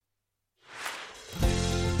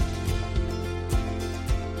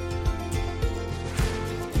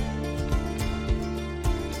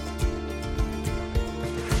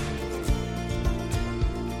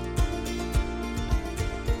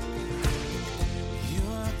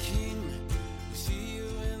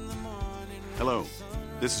Hello,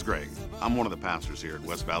 this is Greg. I'm one of the pastors here at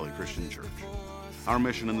West Valley Christian Church. Our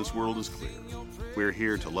mission in this world is clear. We're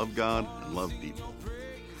here to love God and love people.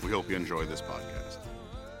 We hope you enjoy this podcast.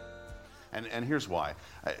 And here's why.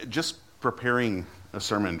 Just preparing a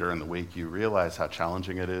sermon during the week, you realize how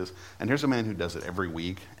challenging it is. And here's a man who does it every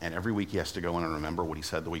week, and every week he has to go in and remember what he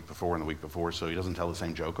said the week before and the week before so he doesn't tell the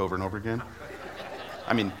same joke over and over again.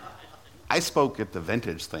 I mean, I spoke at the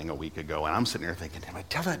Vintage thing a week ago, and I'm sitting here thinking, did I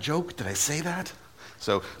tell that joke? Did I say that?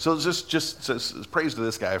 So just praise to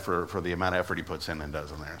this guy for the amount of effort he puts in and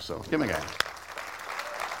does in there. So give him a guy.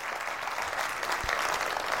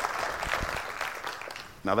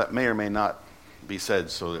 Now that may or may not be said,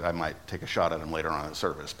 so I might take a shot at him later on in the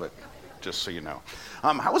service, but just so you know.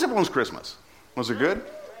 How was everyone's Christmas? Was it good?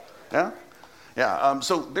 Yeah? Yeah,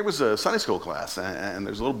 so there was a Sunday school class, and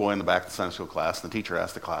there's a little boy in the back of the Sunday school class, and the teacher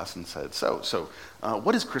asked the class and said, so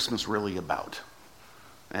what is Christmas really about?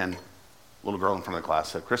 And a little girl in front of the class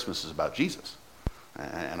said, Christmas is about Jesus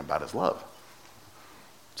and about his love.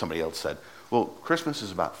 Somebody else said, well, Christmas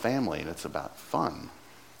is about family, and it's about fun.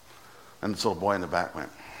 And this little boy in the back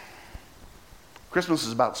went, Christmas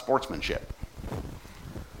is about sportsmanship.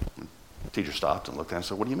 And the teacher stopped and looked at him and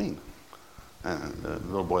said, what do you mean? And the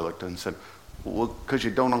little boy looked at him and said, well, because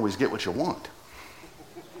you don't always get what you want.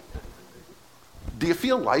 Do you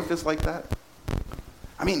feel life is like that?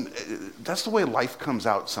 I mean, that's the way life comes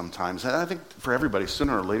out sometimes. And I think for everybody,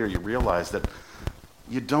 sooner or later, you realize that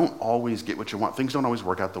you don't always get what you want. Things don't always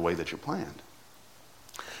work out the way that you planned.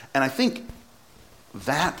 And I think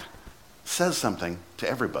that says something to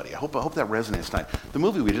everybody. I hope that resonates tonight. The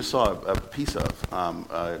movie we just saw a piece of,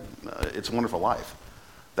 It's a Wonderful Life,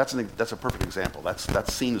 that's a perfect example.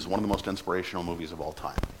 That's seen as one of the most inspirational movies of all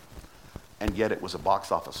time. And yet it was a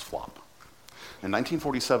box office flop. In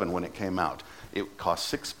 1947, when it came out, it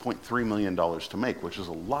cost $6.3 million to make, which is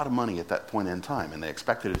a lot of money at that point in time, and they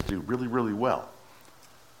expected it to do really, really well.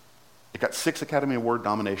 It got 6 Academy Award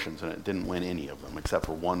nominations, and it didn't win any of them, except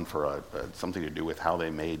for one for something to do with how they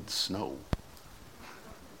made snow.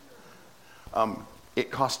 It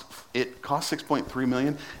cost $6.3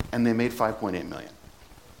 million, and they made $5.8 million.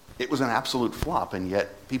 It was an absolute flop, and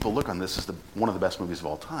yet people look on this as one of the best movies of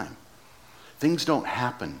all time. Things don't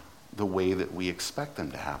happen the way that we expect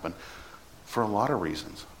them to happen for a lot of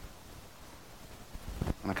reasons.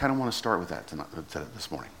 And I kind of want to start with that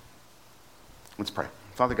this morning. Let's pray.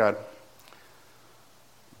 Father God,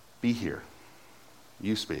 be here.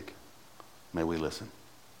 You speak. May we listen.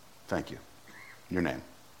 Thank you. In your name,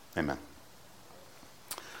 amen.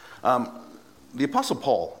 The Apostle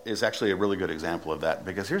Paul is actually a really good example of that,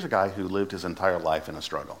 because here's a guy who lived his entire life in a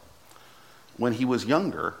struggle. When he was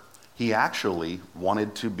younger, he actually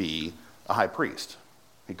wanted to be a high priest.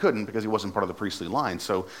 He couldn't because he wasn't part of the priestly line,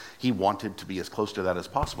 so he wanted to be as close to that as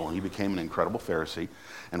possible. And he became an incredible Pharisee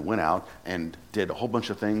and went out and did a whole bunch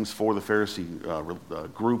of things for the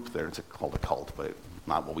Pharisee group there. It's called a cult, but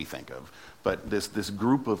not what we think of. But this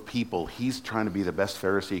group of people, he's trying to be the best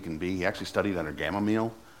Pharisee he can be. He actually studied under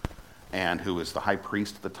Gamaliel, and who was the high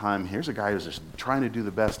priest at the time. Here's a guy who's just trying to do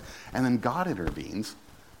the best. And then God intervenes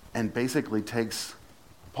and basically takes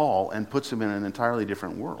Paul and puts him in an entirely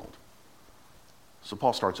different world. So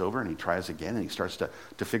Paul starts over and he tries again, and he starts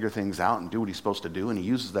to figure things out and do what he's supposed to do. And he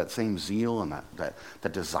uses that same zeal and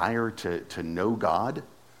that desire to know God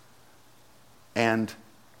and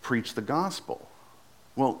preach the gospel.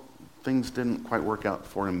 Well, things didn't quite work out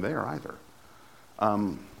for him there either.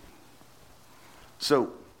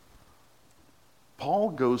 So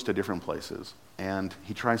Paul goes to different places, and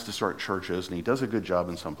he tries to start churches, and he does a good job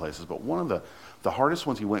in some places, but one of the hardest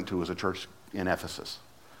ones he went to was a church in Ephesus.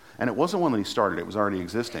 And it wasn't one that he started, it was already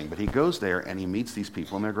existing, but he goes there and he meets these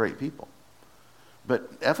people, and they're great people. But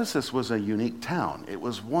Ephesus was a unique town. It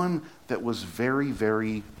was one that was very,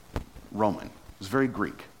 very Roman. It was very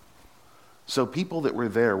Greek. So people that were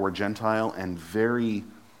there were Gentile and very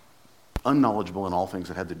unknowledgeable in all things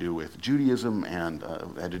that had to do with Judaism and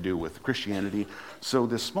had to do with Christianity. So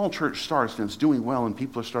this small church starts, and it's doing well, and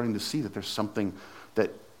people are starting to see that there's something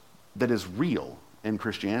that is real in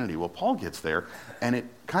Christianity. Well, Paul gets there, and it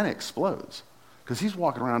kind of explodes, because he's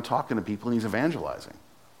walking around talking to people, and he's evangelizing.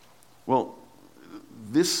 Well,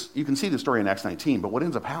 you can see the story in Acts 19, but what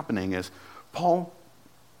ends up happening is Paul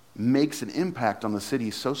makes an impact on the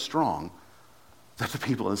city so strong that the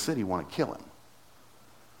people in the city want to kill him.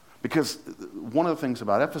 Because one of the things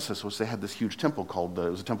about Ephesus was they had this huge temple it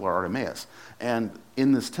was a temple of Artemis. And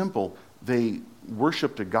in this temple, they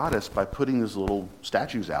worshipped a goddess by putting these little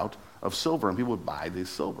statues out of silver, and people would buy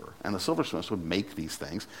this silver. And the silversmiths would make these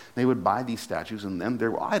things. They would buy these statues, and then they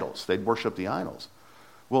were idols. They'd worship the idols.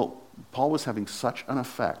 Well, Paul was having such an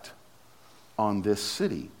effect on this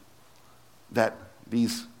city that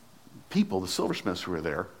these people, the silversmiths who were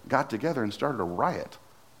there, got together and started a riot,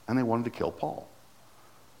 and they wanted to kill Paul.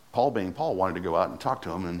 Paul, being Paul, wanted to go out and talk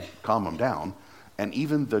to him and calm him down, and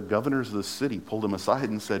even the governors of the city pulled him aside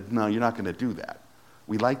and said, no, you're not going to do that.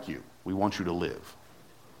 We like you. We want you to live.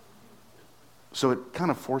 So it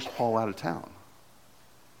kind of forced Paul out of town.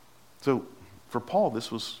 So for Paul,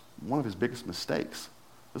 this was one of his biggest mistakes.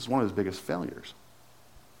 This is one of his biggest failures.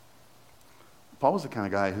 Paul was the kind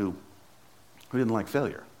of guy who didn't like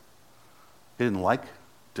failure. He didn't like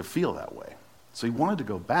to feel that way. So he wanted to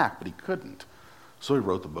go back, but he couldn't. So he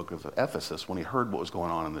wrote the book of Ephesus when he heard what was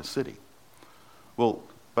going on in this city. Well,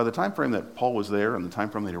 by the time frame that Paul was there and the time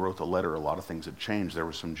frame that he wrote the letter, a lot of things had changed. There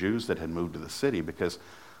were some Jews that had moved to the city because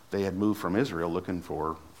they had moved from Israel looking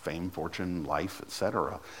for fame, fortune, life,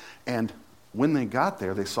 etc. And when they got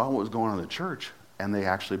there, they saw what was going on in the church, and they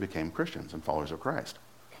actually became Christians and followers of Christ.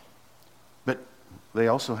 But they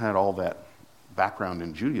also had all that background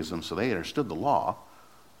in Judaism, so they understood the law,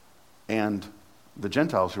 and the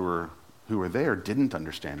Gentiles who were there didn't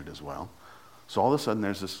understand it as well. So all of a sudden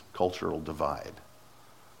there's this cultural divide.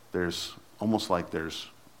 There's almost like there's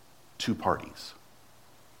two parties.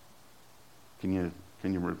 Can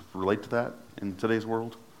you relate to that in today's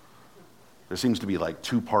world? There seems to be like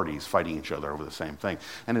two parties fighting each other over the same thing.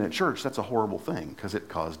 And in a church, that's a horrible thing because it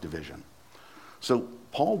caused division. So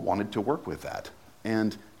Paul wanted to work with that,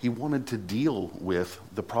 and he wanted to deal with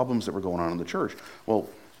the problems that were going on in the church. Well,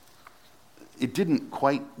 it didn't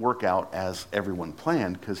quite work out as everyone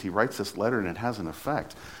planned because he writes this letter and it has an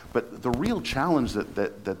effect. But the real challenge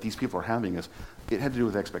that these people are having is it had to do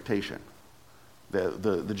with expectation.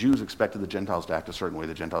 The Jews expected the Gentiles to act a certain way.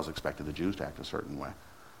 The Gentiles expected the Jews to act a certain way.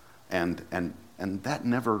 And that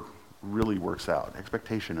never really works out.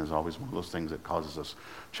 Expectation is always one of those things that causes us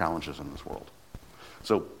challenges in this world.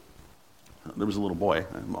 So there was a little boy.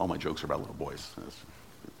 And all my jokes are about little boys.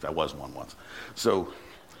 I was one once. So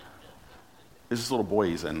there's this little boy,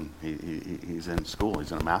 he's in school,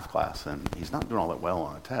 he's in a math class, and he's not doing all that well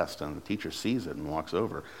on a test, and the teacher sees it and walks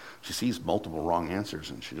over. She sees multiple wrong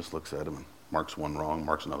answers, and she just looks at him and marks one wrong,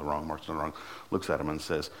 marks another wrong, looks at him and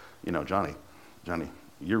says, Johnny,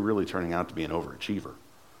 you're really turning out to be an overachiever.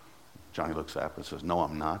 Johnny looks up and says, no,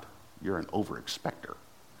 I'm not. You're an overexpector.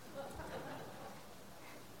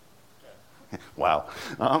 Wow.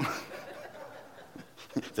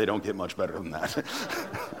 They don't get much better than that.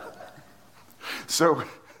 So,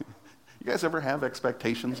 you guys ever have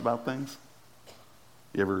expectations about things?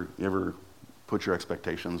 You ever put your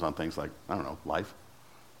expectations on things like, I don't know, life,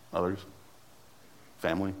 others,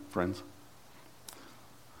 family, friends?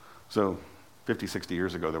 So, 50, 60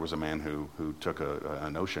 years ago, there was a man who took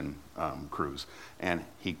an ocean cruise, and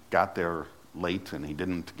he got there late, and he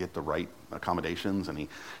didn't get the right accommodations, and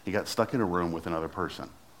he got stuck in a room with another person.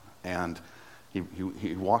 And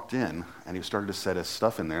he walked in, and he started to set his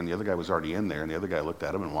stuff in there, and the other guy was already in there, and the other guy looked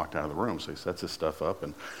at him and walked out of the room. So he sets his stuff up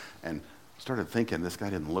and started thinking this guy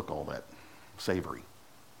didn't look all that savory.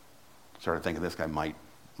 Started thinking this guy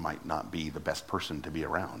might not be the best person to be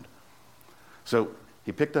around. So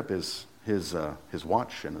he picked up his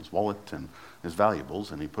watch and his wallet and his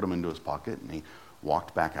valuables, and he put them into his pocket, and he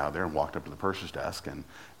walked back out there and walked up to the purser's desk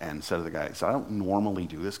and said to the guy, so I don't normally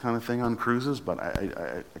do this kind of thing on cruises, but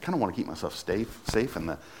I kind of want to keep myself safe, and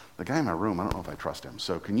the guy in my room, I don't know if I trust him.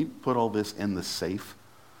 So can you put all this in the safe,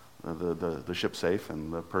 the ship safe?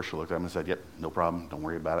 And the purser looked at him and said, yep, no problem. Don't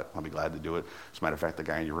worry about it. I'll be glad to do it. As a matter of fact, the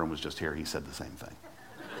guy in your room was just here. He said the same thing.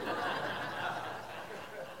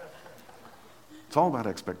 It's all about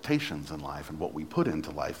expectations in life and what we put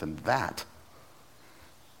into life, and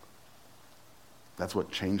that's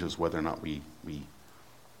what changes whether or not we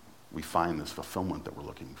find this fulfillment that we're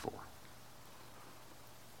looking for.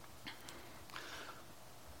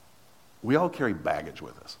 We all carry baggage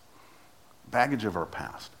with us, baggage of our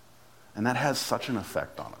past, and that has such an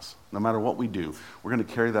effect on us. No matter what we do, we're going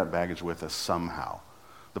to carry that baggage with us somehow.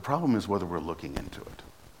 The problem is whether we're looking into it.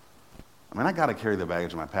 I mean, I got to carry the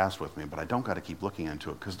baggage of my past with me, but I don't got to keep looking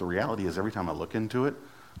into it, because the reality is every time I look into it,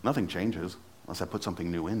 nothing changes unless I put something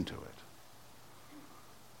new into it.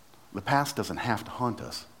 The past doesn't have to haunt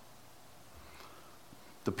us.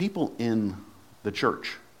 The people in the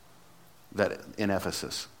church that in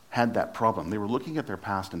Ephesus had that problem. They were looking at their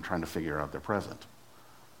past and trying to figure out their present.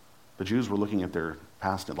 The Jews were looking at their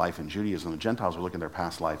past life in Judaism. The Gentiles were looking at their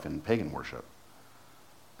past life in pagan worship.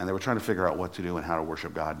 And they were trying to figure out what to do and how to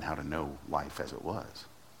worship God and how to know life as it was.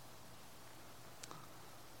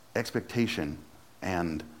 Expectation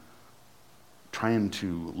and trying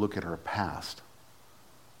to look at our past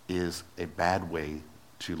is a bad way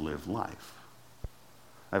to live life.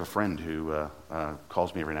 I have a friend who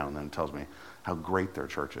calls me every now and then and tells me how great their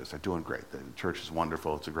church is. They're doing great. The church is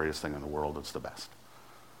wonderful. It's the greatest thing in the world. It's the best.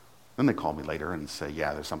 Then they call me later and say,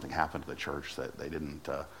 yeah, there's something happened to the church that they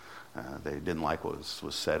didn't like what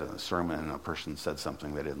was said in the sermon, and a person said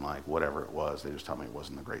something they didn't like, whatever it was. They just tell me it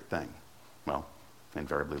wasn't a great thing. Well,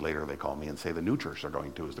 invariably later they call me and say the new church they're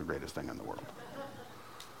going to is the greatest thing in the world.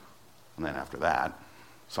 And then after that,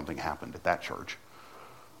 something happened at that church.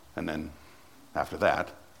 And then after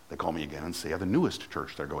that, they call me again and say, yeah, the newest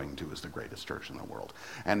church they're going to is the greatest church in the world.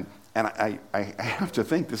 And I have to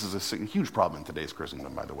think this is a huge problem in today's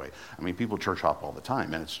Christendom, by the way. I mean, people church hop all the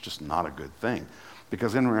time, and it's just not a good thing.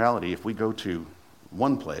 Because in reality, if we go to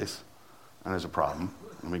one place and there's a problem,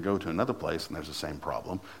 and we go to another place and there's the same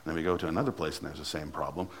problem, and then we go to another place and there's the same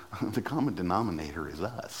problem, the common denominator is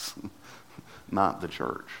us, not the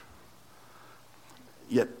church.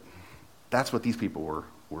 Yet, that's what these people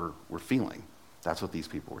were feeling. That's what these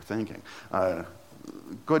people were thinking. Go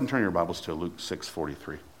ahead and turn your Bibles to Luke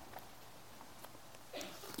 6:43.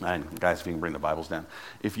 And guys, if you can bring the Bibles down.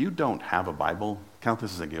 If you don't have a Bible, count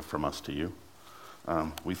this as a gift from us to you.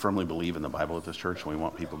 We firmly believe in the Bible at this church, and we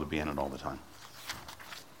want people to be in it all the time.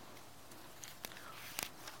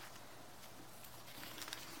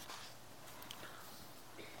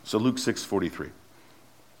 So Luke 6:43.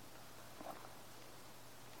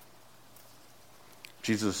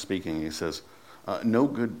 Jesus is speaking. He says, no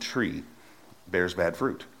good tree bears bad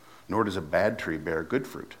fruit, nor does a bad tree bear good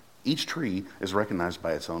fruit. Each tree is recognized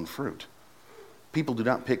by its own fruit. People do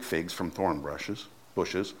not pick figs from thorn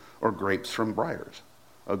bushes, or grapes from briars.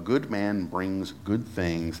 A good man brings good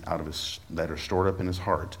things out of that are stored up in his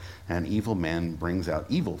heart, and an evil man brings out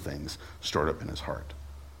evil things stored up in his heart.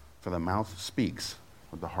 For the mouth speaks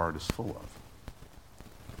what the heart is full of.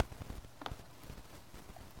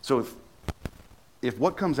 So if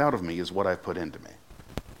what comes out of me is what I've put into me,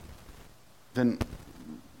 then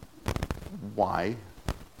why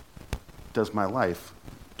does my life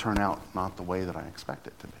turn out not the way that I expect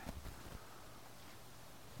it to be?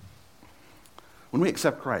 When we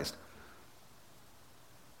accept Christ,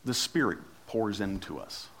 the Spirit pours into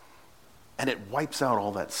us, and it wipes out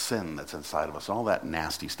all that sin that's inside of us, all that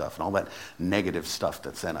nasty stuff and all that negative stuff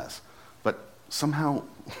that's in us. But somehow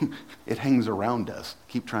it hangs around us,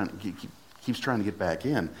 keeps trying to get back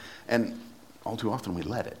in, and all too often we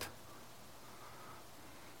let it.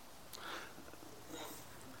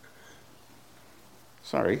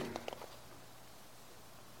 Sorry.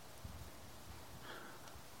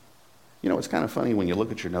 You know, it's kind of funny when you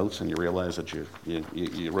look at your notes and you realize that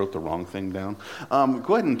you wrote the wrong thing down.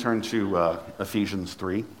 Go ahead and turn to Ephesians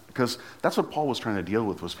 3, because that's what Paul was trying to deal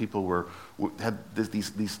with, was people had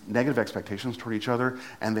these negative expectations toward each other,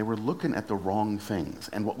 and they were looking at the wrong things.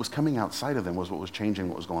 And what was coming outside of them was what was changing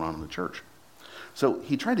what was going on in the church. So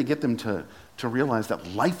he tried to get them to realize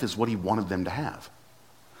that life is what he wanted them to have.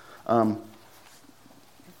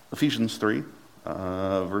 Ephesians 3,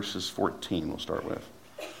 verses 14 we'll start with.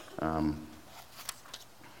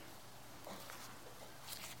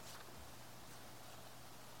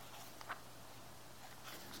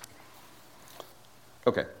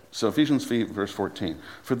 Okay, so Ephesians 3, verse 14.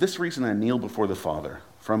 For this reason I kneel before the Father,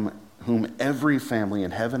 from whom every family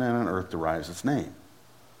in heaven and on earth derives its name.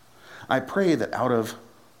 I pray that out of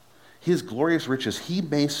his glorious riches he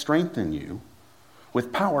may strengthen you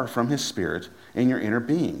with power from his Spirit in your inner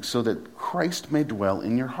being, so that Christ may dwell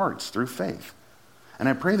in your hearts through faith. And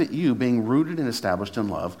I pray that you, being rooted and established in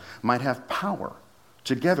love, might have power,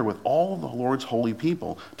 together with all the Lord's holy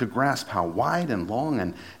people, to grasp how wide and long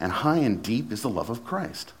and high and deep is the love of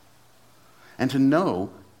Christ, and to know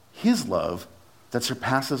his love that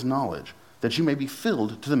surpasses knowledge, that you may be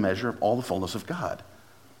filled to the measure of all the fullness of God.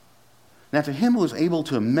 Now to him who is able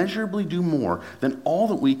to immeasurably do more than all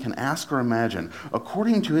that we can ask or imagine,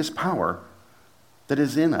 according to his power that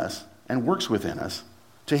is in us and works within us,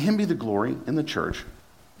 to him be the glory in the church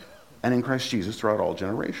and in Christ Jesus throughout all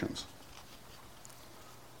generations.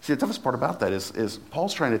 See, the toughest part about that is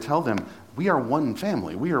Paul's trying to tell them, we are one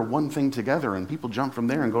family. We are one thing together. And people jump from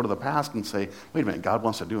there and go to the past and say, wait a minute, God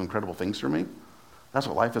wants to do incredible things for me? That's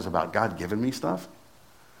what life is about, God giving me stuff?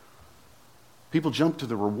 People jump to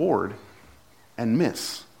the reward and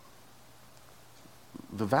miss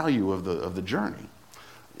the value of the journey.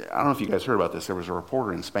 I don't know if you guys heard about this. There was a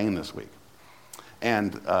reporter in Spain this week.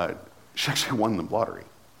 And she actually won the lottery.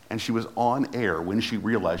 And she was on air when she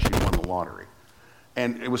realized she won the lottery.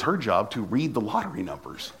 And it was her job to read the lottery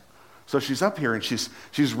numbers. So she's up here and she's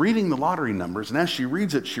reading the lottery numbers. And as she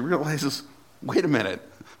reads it, she realizes, wait a minute,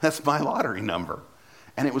 that's my lottery number.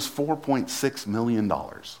 And it was $4.6 million.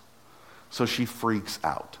 So she freaks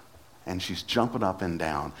out. and she's jumping up and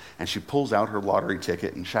down, and she pulls out her lottery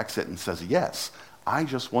ticket and checks it and says, yes, I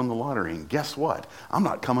just won the lottery, and guess what? I'm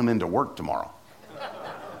not coming into work tomorrow.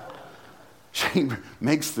 She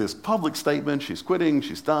makes this public statement. She's quitting.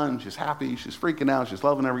 She's done. She's happy. She's freaking out. She's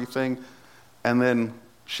loving everything. And then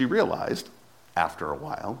she realized, after a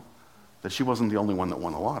while, that she wasn't the only one that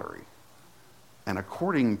won the lottery. And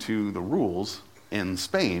according to the rules in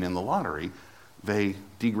Spain, in the lottery, they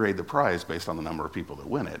degrade the prize based on the number of people that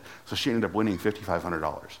win it. So she ended up winning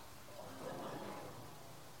 $5,500.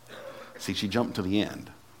 See, she jumped to the end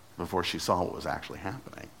before she saw what was actually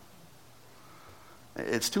happening.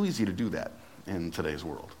 It's too easy to do that in today's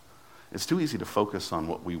world. It's too easy to focus on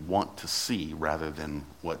what we want to see rather than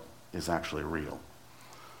what is actually real.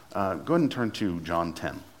 Go ahead and turn to John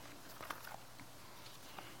 10.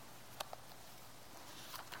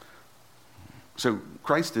 So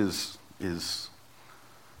Christ is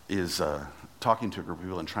talking to a group of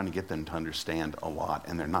people and trying to get them to understand a lot,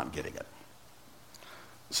 and they're not getting it.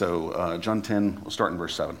 So John 10, we'll start in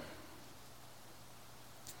verse 7.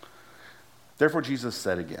 Therefore Jesus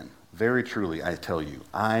said again, very truly I tell you,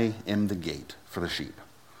 I am the gate for the sheep.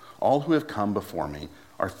 All who have come before me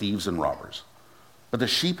are thieves and robbers, but the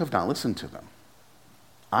sheep have not listened to them.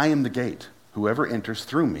 I am the gate. Whoever enters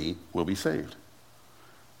through me will be saved.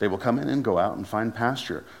 They will come in and go out and find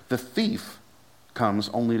pasture. The thief comes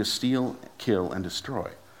only to steal, kill, and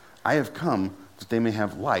destroy. I have come that they may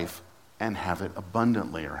have life and have it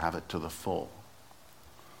abundantly, or have it to the full.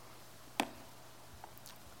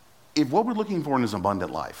 If what we're looking for is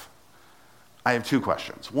abundant life, I have two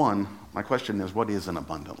questions. One, my question is, what is an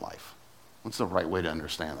abundant life? What's the right way to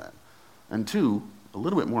understand that? And two, a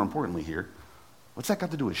little bit more importantly here, what's that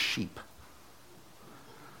got to do with sheep?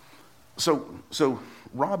 So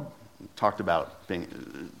Rob talked about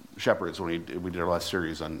being shepherds when we did our last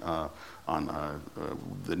series on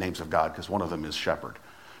the names of God, because one of them is shepherd.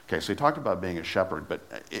 Okay, so he talked about being a shepherd, but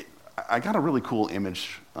I got a really cool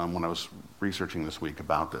image when I was researching this week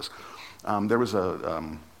about this. There was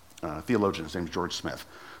a theologian, his name's George Smith,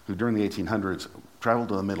 who during the 1800s traveled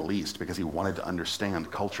to the Middle East because he wanted to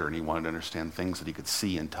understand culture and he wanted to understand things that he could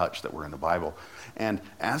see and touch that were in the Bible. And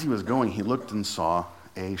as he was going, he looked and saw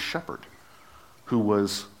a shepherd who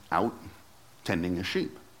was out tending his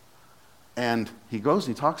sheep. And he goes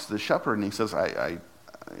and he talks to the shepherd and he says,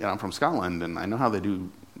 I'm from Scotland and I know how they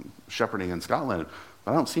do shepherding in Scotland,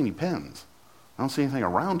 but I don't see any pens. I don't see anything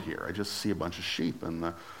around here. I just see a bunch of sheep. And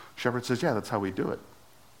the shepherd says, yeah, that's how we do it.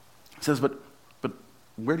 He says, but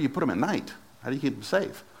where do you put them at night? How do you keep them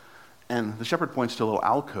safe? And the shepherd points to a little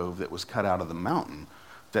alcove that was cut out of the mountain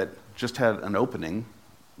that just had an opening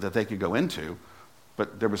that they could go into,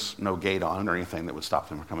 but there was no gate on it or anything that would stop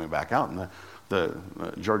them from coming back out. And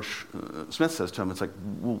George Smith says to him, it's like,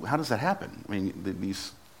 well, how does that happen? I mean,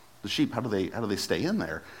 the sheep, how do they stay in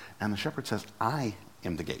there? And the shepherd says, I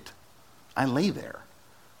am the gate. I lay there,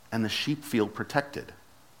 and the sheep feel protected,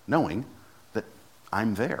 knowing that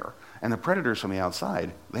I'm there. And the predators from the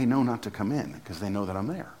outside, they know not to come in because they know that I'm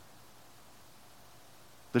there.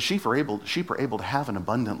 The sheep are able to have an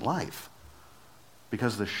abundant life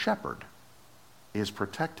because the shepherd is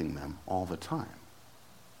protecting them all the time.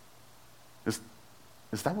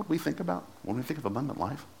 Is that what we think about when we think of abundant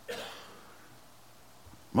life?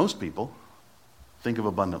 Most people think of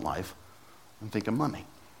abundant life and think of money.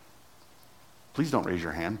 Please don't raise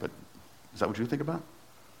your hand, but is that what you think about?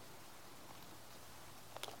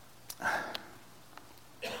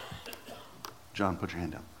 John, put your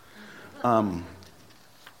hand down.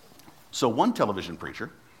 So one television preacher,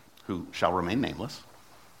 who shall remain nameless,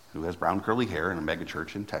 who has brown curly hair in a mega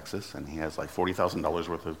church in Texas, and he has like $40,000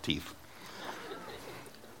 worth of teeth,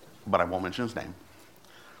 but I won't mention his name.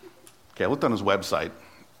 Okay, I looked on his website,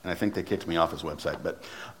 and I think they kicked me off his website, but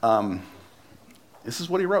this is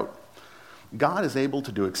what he wrote. God is able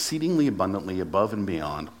to do exceedingly abundantly above and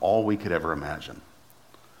beyond all we could ever imagine.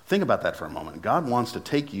 Think about that for a moment. God wants to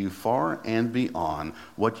take you far and beyond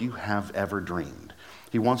what you have ever dreamed.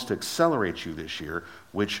 He wants to accelerate you this year,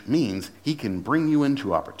 which means he can bring you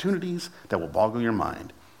into opportunities that will boggle your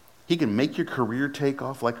mind. He can make your career take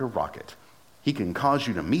off like a rocket. He can cause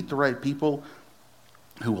you to meet the right people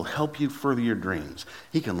who will help you further your dreams.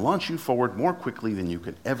 He can launch you forward more quickly than you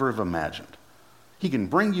could ever have imagined. He can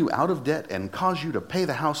bring you out of debt and cause you to pay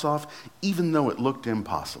the house off even though it looked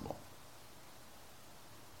impossible.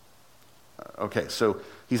 Okay, so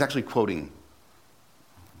he's actually quoting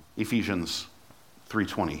Ephesians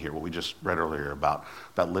 3:20 here, what we just read earlier about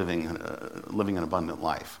living an abundant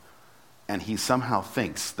life. And he somehow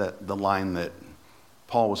thinks that the line that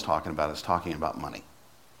Paul was talking about is talking about money.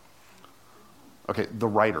 Okay, the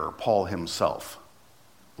writer, Paul himself,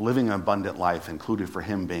 living an abundant life included for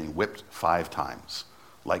him being whipped 5 times,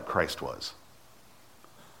 like Christ was,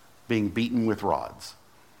 being beaten with rods,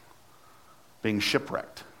 being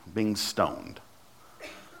shipwrecked, being stoned,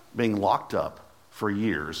 being locked up for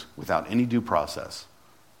years without any due process,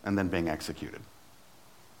 and then being executed.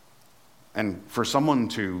 And for someone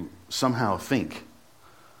to somehow think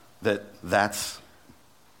that that's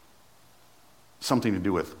something to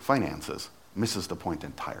do with finances misses the point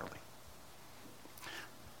entirely.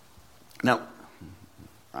 Now,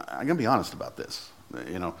 I'm going to be honest about this.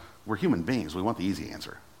 We're human beings. We want the easy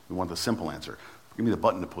answer. We want the simple answer. Give me the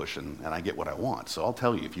button to push and I get what I want. So I'll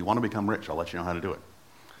tell you, if you want to become rich, I'll let you know how to do it.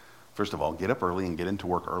 First of all, get up early and get into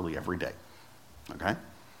work early every day. Okay?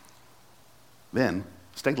 Then,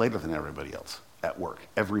 stay later than everybody else at work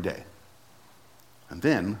every day. And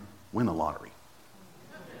then, win the lottery.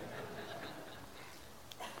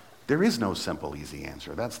 There is no simple, easy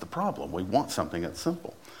answer. That's the problem. We want something that's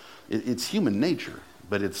simple. It's human nature,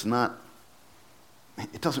 but it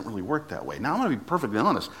doesn't really work that way. Now, I'm going to be perfectly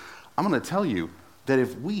honest. I'm going to tell you that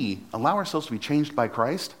if we allow ourselves to be changed by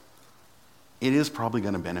Christ, it is probably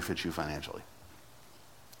going to benefit you financially.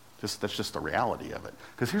 That's just the reality of it.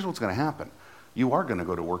 Because here's what's going to happen. You are going to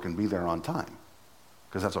go to work and be there on time,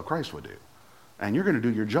 because that's what Christ would do. And you're going to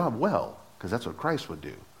do your job well, because that's what Christ would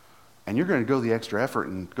do. And you're going to go the extra effort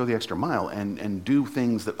and go the extra mile and do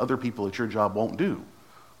things that other people at your job won't do,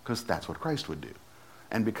 because that's what Christ would do.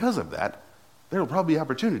 And because of that, there will probably be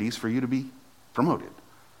opportunities for you to be promoted.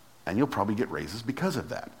 And you'll probably get raises because of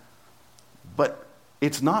that. But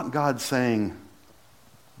it's not God saying,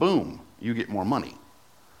 boom, you get more money.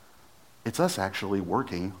 It's us actually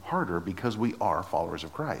working harder because we are followers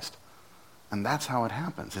of Christ. And that's how it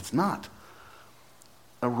happens. It's not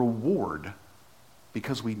a reward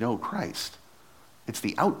because we know Christ. It's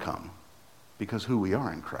the outcome because who we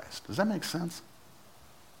are in Christ. Does that make sense?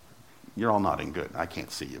 You're all nodding good. I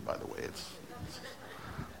can't see you, by the way. It's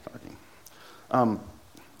talking.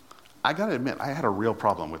 I got to admit, I had a real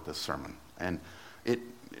problem with this sermon. And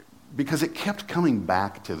because it kept coming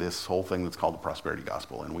back to this whole thing that's called the prosperity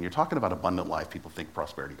gospel. And when you're talking about abundant life, people think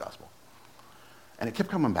prosperity gospel. And it kept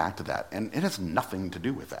coming back to that. And it has nothing to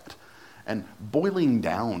do with that. And boiling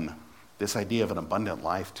down this idea of an abundant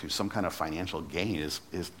life to some kind of financial gain is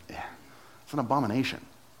it's an abomination.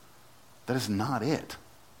 That is not it.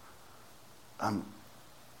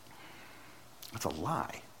 It's a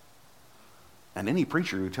lie. And any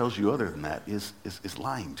preacher who tells you other than that is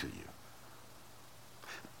lying to you.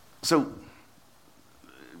 So,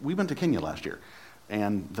 we went to Kenya last year,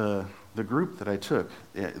 and the group that I took,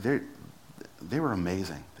 they were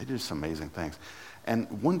amazing. They did some amazing things.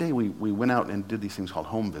 And one day we went out and did these things called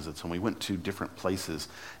home visits, and we went to different places,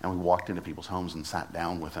 and we walked into people's homes and sat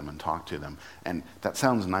down with them and talked to them. And that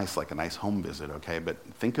sounds nice, like a nice home visit, okay? But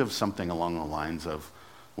think of something along the lines of,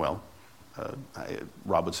 well,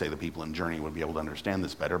 Rob would say the people in Journey would be able to understand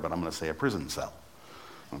this better, but I'm going to say a prison cell.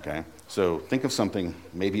 Okay, so think of something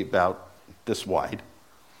maybe about this wide,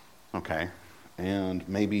 okay, and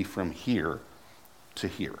maybe from here to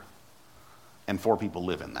here, and 4 people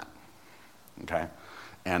live in that, okay?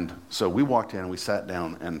 And so we walked in and we sat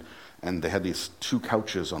down, and they had these 2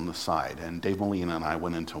 couches on the side, and Dave Molina and I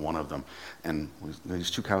went into one of them, and these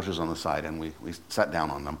 2 couches on the side, and we sat down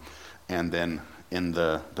on them, and then in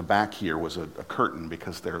the back here was a curtain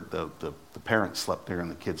because the parents slept there and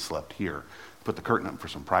the kids slept here. Put the curtain up for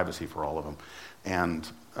some privacy for all of them. And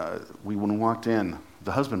when we walked in,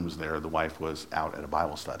 the husband was there, the wife was out at a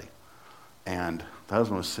Bible study. And the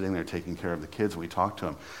husband was sitting there taking care of the kids, and we talked to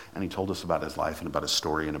him, and he told us about his life and about his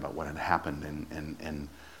story and about what had happened and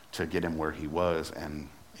to get him where he was. And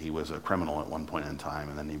he was a criminal at one point in time,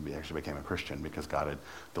 and then he actually became a Christian because God had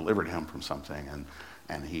delivered him from something,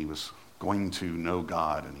 and he was going to know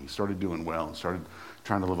God, and he started doing well and started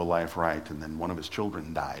trying to live a life right, and then one of his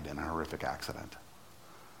children died in a horrific accident.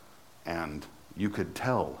 And you could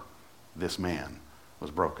tell this man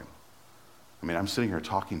was broken. I mean, I'm sitting here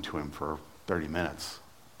talking to him for 30 minutes,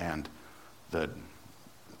 and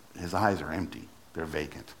his eyes are empty. They're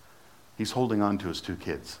vacant. He's holding on to his 2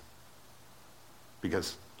 kids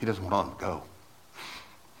because he doesn't want to let them go.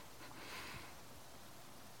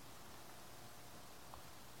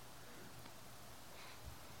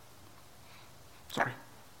 Sorry.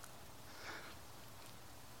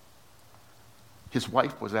 His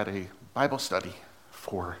wife was at a Bible study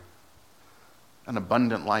for an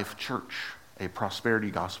abundant life church, a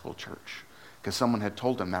prosperity gospel church, because someone had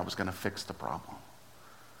told him that was going to fix the problem.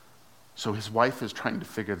 So his wife is trying to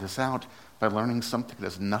figure this out by learning something that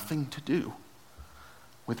has nothing to do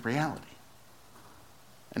with reality.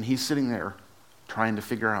 And he's sitting there trying to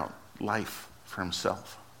figure out life for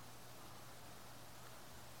himself.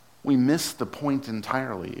 We miss the point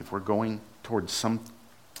entirely if we're going towards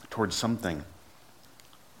something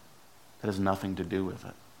that has nothing to do with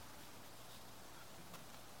it.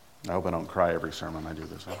 I hope I don't cry every sermon I do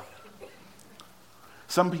this.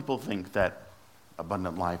 Some people think that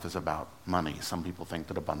abundant life is about money. Some people think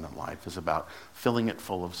that abundant life is about filling it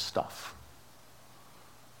full of stuff.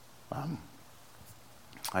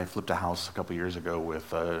 I flipped a house a couple years ago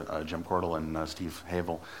with Jim Cordell and Steve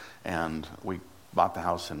Havel, and we bought the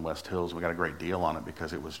house in West Hills. We got a great deal on it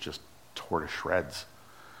because it was just tore to shreds.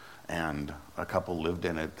 And a couple lived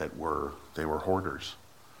in it they were hoarders.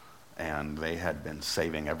 And they had been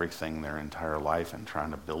saving everything their entire life and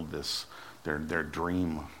trying to build their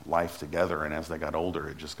dream life together. And as they got older,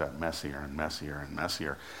 it just got messier and messier and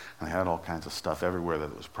messier. And they had all kinds of stuff everywhere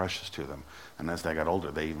that was precious to them. And as they got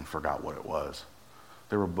older, they even forgot what it was.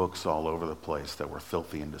 There were books all over the place that were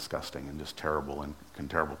filthy and disgusting and just terrible and in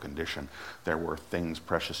terrible condition. There were things,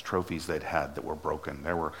 precious trophies they'd had that were broken.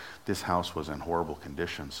 This house was in horrible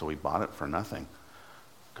condition, so we bought it for nothing,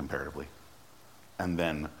 comparatively. And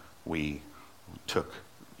then we took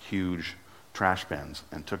huge trash bins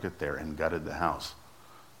and took it there and gutted the house,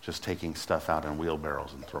 just taking stuff out in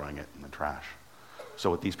wheelbarrows and throwing it in the trash. So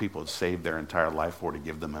what these people had saved their entire life for to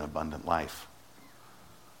give them an abundant life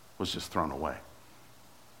was just thrown away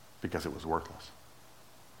because it was worthless.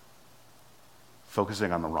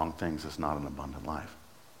 Focusing on the wrong things is not an abundant life.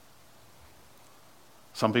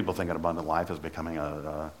 Some people think an abundant life is becoming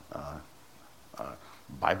a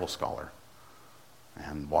Bible scholar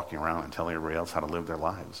and walking around and telling everybody else how to live their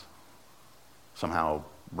lives. Somehow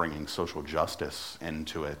bringing social justice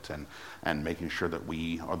into it and making sure that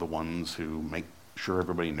we are the ones who make sure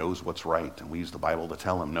everybody knows what's right, and we use the Bible to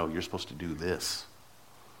tell them, no, you're supposed to do this.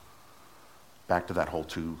 Back to that whole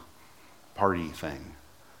two-party thing.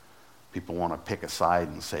 People want to pick a side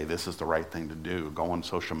and say this is the right thing to do. Go on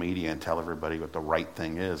social media and tell everybody what the right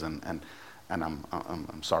thing is. And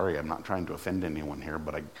I'm sorry, I'm not trying to offend anyone here,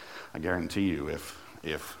 but I guarantee you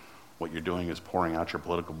if what you're doing is pouring out your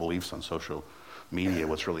political beliefs on social media,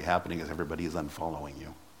 what's really happening is everybody is unfollowing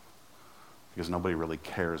you. Because nobody really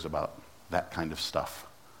cares about that kind of stuff.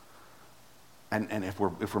 And if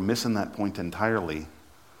we're missing that point entirely,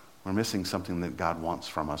 we're missing something that God wants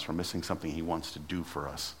from us. We're missing something he wants to do for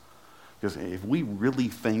us. Because if we really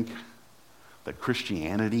think that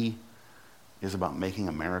Christianity is about making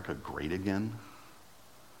America great again,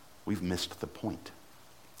 we've missed the point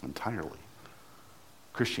entirely.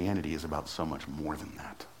 Christianity is about so much more than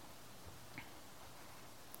that.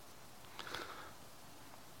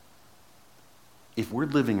 If we're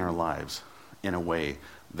living our lives in a way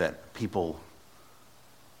that people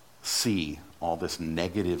see all this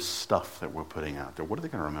negative stuff that we're putting out there, what are they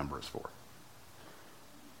going to remember us for?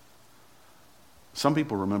 Some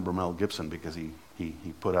people remember Mel Gibson because he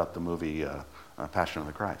put out the movie Passion of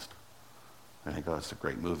the Christ. I think, oh, it's a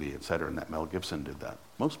great movie, etc., and that Mel Gibson did that.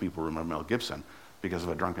 Most people remember Mel Gibson because of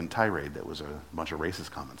a drunken tirade that was a bunch of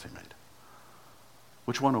racist comments he made.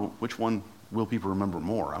 Which one will people remember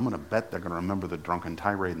more? I'm going to bet they're going to remember the drunken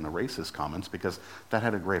tirade and the racist comments because that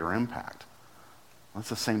had a greater impact. That's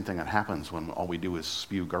the same thing that happens when all we do is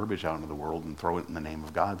spew garbage out into the world and throw it in the name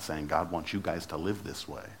of God, saying, God wants you guys to live this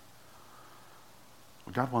way.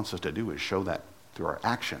 What God wants us to do is show that through our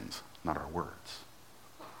actions, not our words.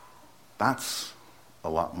 That's a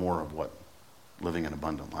lot more of what living an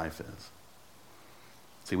abundant life is.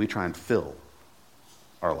 See, we try and fill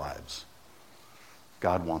our lives.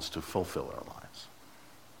 God wants to fulfill our lives.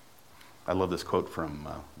 I love this quote from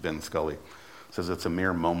Ben Scully. It says, it's a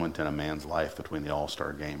mere moment in a man's life between the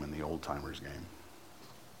all-star game and the old-timers game.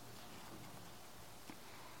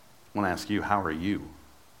 I want to ask you, how are you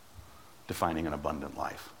defining an abundant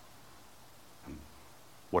life? And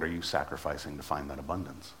what are you sacrificing to find that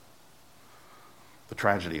abundance? The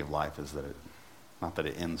tragedy of life is that not that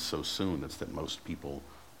it ends so soon, it's that most people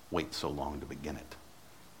wait so long to begin it.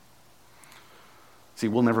 See,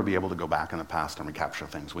 we'll never be able to go back in the past and recapture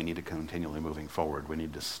things. We need to continually moving forward. We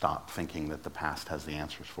need to stop thinking that the past has the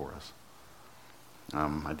answers for us.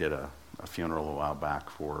 I did a funeral a while back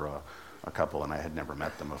for a couple, and I had never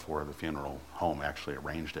met them before. The funeral home actually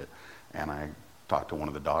arranged it, and I talked to one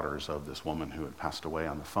of the daughters of this woman who had passed away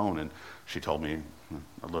on the phone, and she told me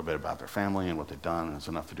a little bit about their family and what they'd done, and it was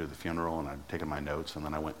enough to do the funeral, and I'd taken my notes, and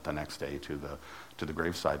then I went the next day to the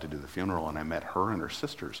graveside to do the funeral, and I met her and her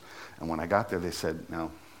sisters. And when I got there, they said,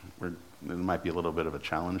 now, there might be a little bit of a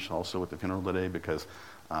challenge also with the funeral today because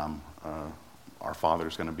our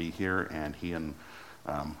father's going to be here, and he and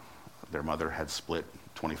their mother had split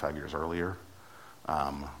 25 years earlier,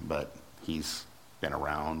 but he's been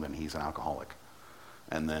around, and he's an alcoholic.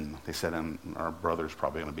 And then they said, and our brother's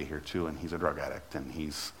probably going to be here too, and he's a drug addict, and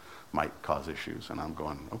he's might cause issues. And I'm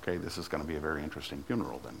going, okay, this is going to be a very interesting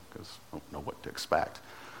funeral then, because I don't know what to expect.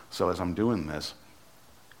 So as I'm doing this,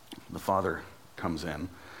 the father comes in,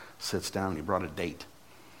 sits down, and he brought a date.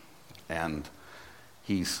 And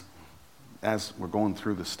as we're going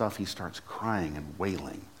through the stuff, he starts crying and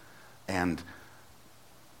wailing, and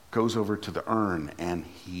goes over to the urn, and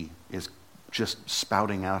he is just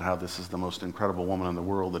spouting out how this is the most incredible woman in the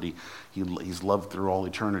world, that he's loved through all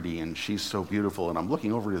eternity, and she's so beautiful. And I'm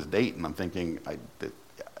looking over his date, and I'm thinking, I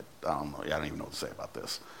don't know, I don't even know what to say about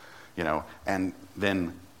this, And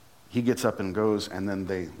then he gets up and goes, and then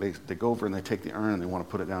they go over and they take the urn and they want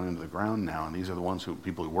to put it down into the ground now. And these are the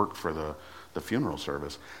people who worked for the funeral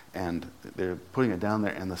service, and they're putting it down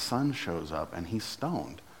there, and the son shows up, and he's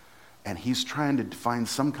stoned. And he's trying to find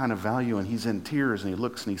some kind of value, and he's in tears, and he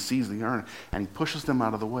looks and he sees the urn, and he pushes them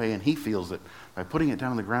out of the way, and he feels that by putting it down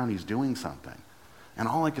on the ground, he's doing something. And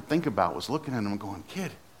all I could think about was looking at him and going,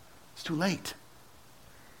 kid, it's too late.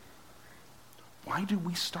 Why do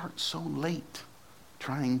we start so late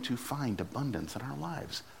trying to find abundance in our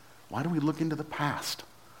lives? Why do we look into the past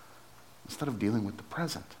instead of dealing with the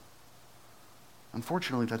present?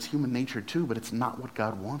 Unfortunately, that's human nature too, but it's not what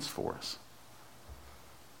God wants for us.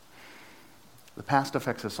 The past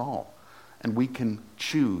affects us all, and we can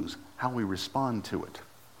choose how we respond to it.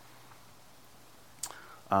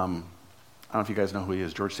 I don't know if you guys know who he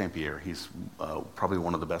is, George St. Pierre. He's probably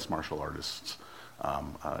one of the best martial artists,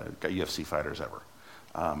 UFC fighters ever.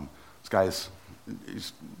 This guy's, in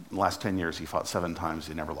the last 10 years, he fought 7 times,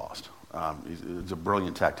 he never lost. He's a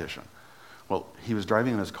brilliant tactician. Well, he was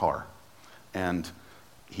driving in his car, and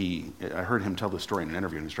I heard him tell the story in an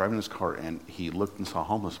interview, and he's driving his car, and he looked and saw a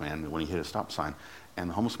homeless man when he hit a stop sign, and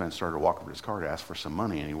the homeless man started to walk over to his car to ask for some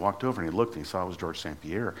money, and he walked over and he looked and he saw it was George St.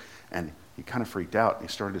 Pierre, and he kind of freaked out, and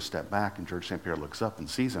he started to step back, and George St. Pierre looks up and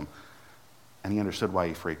sees him, and he understood why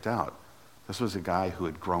he freaked out. This was a guy who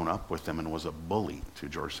had grown up with him and was a bully to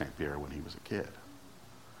George St. Pierre when he was a kid.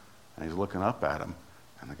 And he's looking up at him,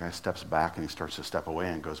 and the guy steps back, and he starts to step away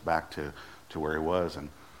and goes back to where he was, and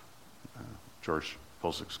George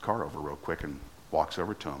pulls his car over real quick and walks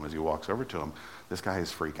over to him. As he walks over to him, this guy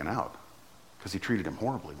is freaking out because he treated him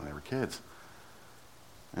horribly when they were kids.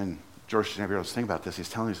 And George St. Pierre was thinking about this. He's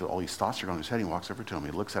telling us all these thoughts are going in his head. He walks over to him.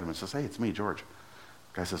 He looks at him and says, hey, it's me, George.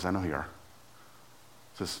 The guy says, I know who you are.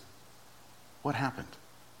 He says, what happened?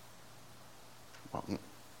 Well,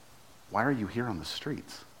 why are you here on the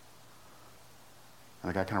streets? And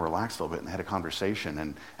the guy kind of relaxed a little bit and had a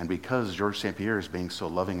conversation. And because George St. Pierre is being so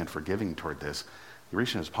loving and forgiving toward this, he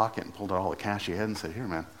reached in his pocket and pulled out all the cash he had and said, here,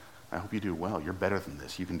 man, I hope you do well. You're better than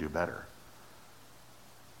this. You can do better.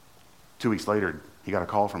 2 weeks later, he got a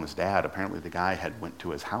call from his dad. Apparently the guy had went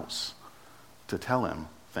to his house to tell him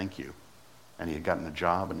thank you. And he had gotten a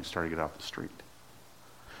job, and he started to get off the street.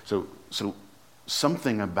 So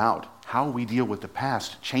something about how we deal with the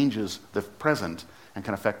past changes the present and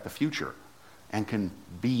can affect the future and can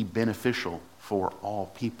be beneficial for all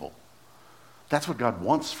people. That's what God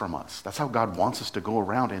wants from us. That's how God wants us to go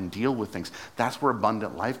around and deal with things. That's where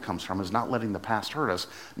abundant life comes from, is not letting the past hurt us,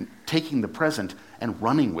 taking the present and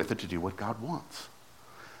running with it to do what God wants.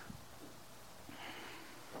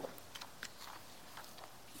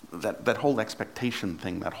 That whole expectation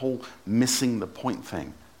thing, that whole missing the point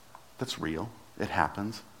thing, that's real. It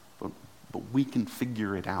happens. But we can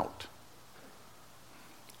figure it out.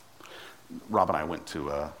 Rob and I went to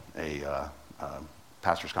a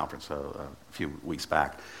pastor's conference a few weeks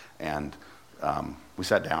back, and we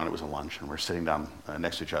sat down. It was a lunch, and we're sitting down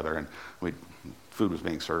next to each other, and food was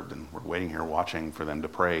being served, and we're waiting here watching for them to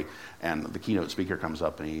pray, and the keynote speaker comes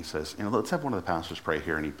up, and he says, let's have one of the pastors pray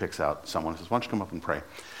here, and he picks out someone and says, why don't you come up and pray?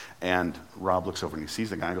 And Rob looks over, and he sees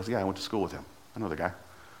the guy, and goes, yeah, I went to school with him. I know the guy.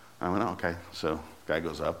 I went, oh, okay. So the guy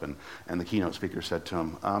goes up, and the keynote speaker said to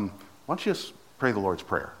him, why don't you just pray the Lord's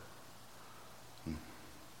Prayer?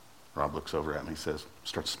 Rob looks over at me, he says,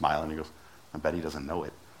 starts smiling, he goes, I bet he doesn't know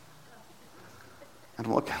it. And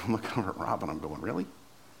I'm looking over at Rob, and I'm going, really?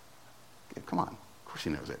 Yeah, come on, of course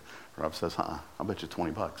he knows it. Rob says, I'll bet you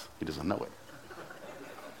 $20 he doesn't know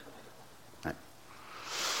it.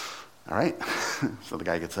 All right. So the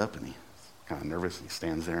guy gets up, and he's kind of nervous, and he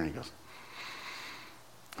stands there, and he goes,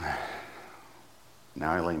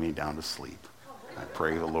 now I lay me down to sleep. I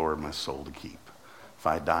pray the Lord my soul to keep. If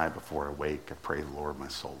I die before I wake, I pray the Lord my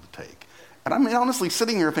soul to take. And I'm honestly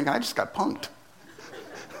sitting here thinking, I just got punked.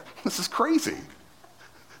 This is crazy.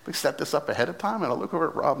 They set this up ahead of time, and I look over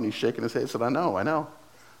at Rob, and he's shaking his head. He said, I know.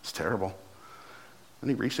 It's terrible. Then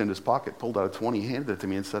he reached into his pocket, pulled out a 20, handed it to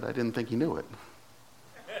me, and said, I didn't think he knew it.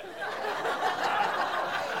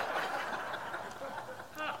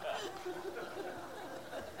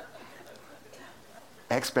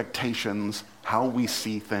 expectations, how we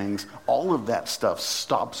see things, all of that stuff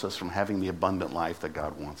stops us from having the abundant life that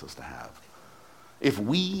God wants us to have. If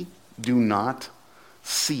we do not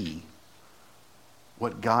see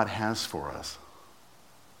what God has for us,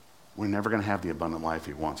 we're never going to have the abundant life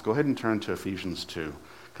he wants. Go ahead and turn to Ephesians 2,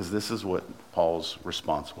 because this is what Paul's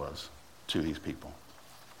response was to these people.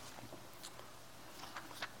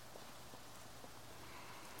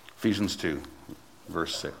 Ephesians 2,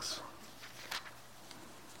 verse 6.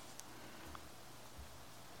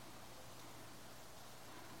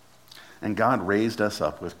 And God raised us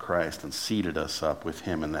up with Christ and seated us up with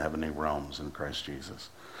him in the heavenly realms in Christ Jesus,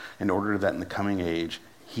 in order that in the coming age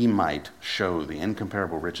he might show the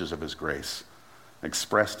incomparable riches of his grace,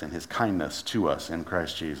 expressed in his kindness to us in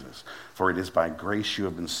Christ Jesus. For it is by grace you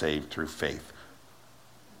have been saved through faith.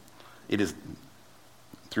 It is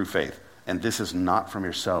through faith. And this is not from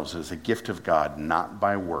yourselves. It is a gift of God, not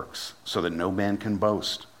by works, so that no man can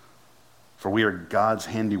boast. For we are God's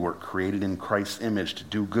handiwork, created in Christ's image to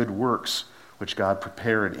do good works, which God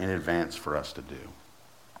prepared in advance for us to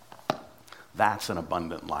do. That's an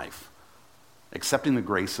abundant life. Accepting the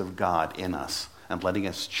grace of God in us and letting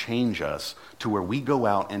us change us to where we go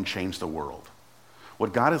out and change the world.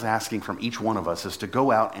 What God is asking from each one of us is to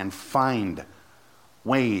go out and find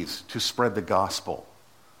ways to spread the gospel.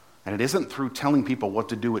 And it isn't through telling people what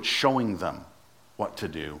to do, it's showing them what to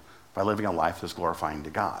do by living a life that's glorifying to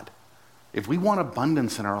God. If we want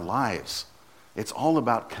abundance in our lives, it's all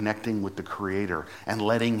about connecting with the Creator and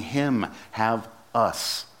letting him have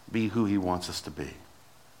us be who he wants us to be.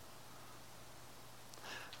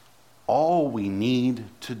 All we need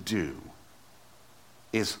to do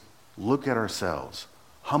is look at ourselves,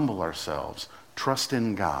 humble ourselves, trust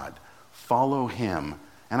in God, follow him,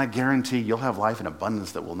 and I guarantee you'll have life in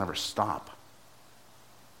abundance that will never stop.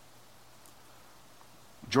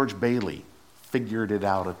 George Bailey figured it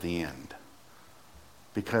out at the end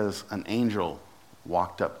because an angel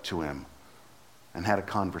walked up to him and had a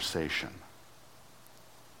conversation.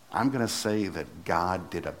 I'm going to say that God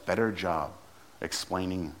did a better job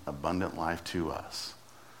explaining abundant life to us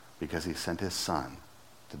because he sent his son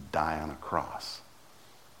to die on a cross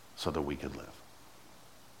so that we could live.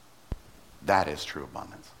 That is true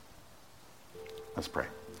abundance. Let's pray.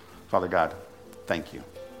 Father God, thank you.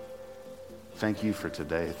 Thank you for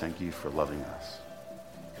today. Thank you for loving us.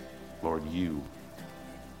 Lord, you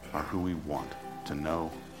are who we want to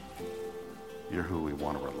know. You're who we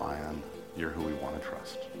want to rely on. You're who we want to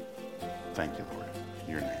trust. Thank you, Lord.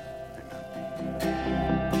 In your name, amen.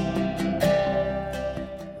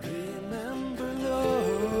 Remember,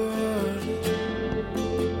 Lord,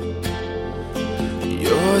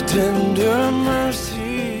 your tender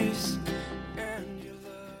mercies and your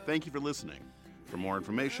love. Thank you for listening. For more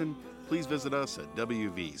information, please visit us at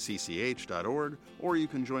wvcch.org, or you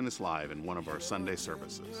can join us live in one of our Sunday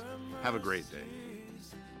services. Have a great day.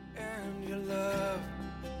 And your love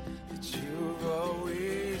that you've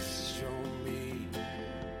always shown me.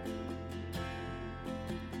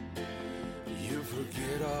 You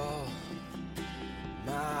forget all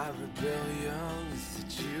my rebellions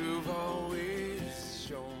that you've always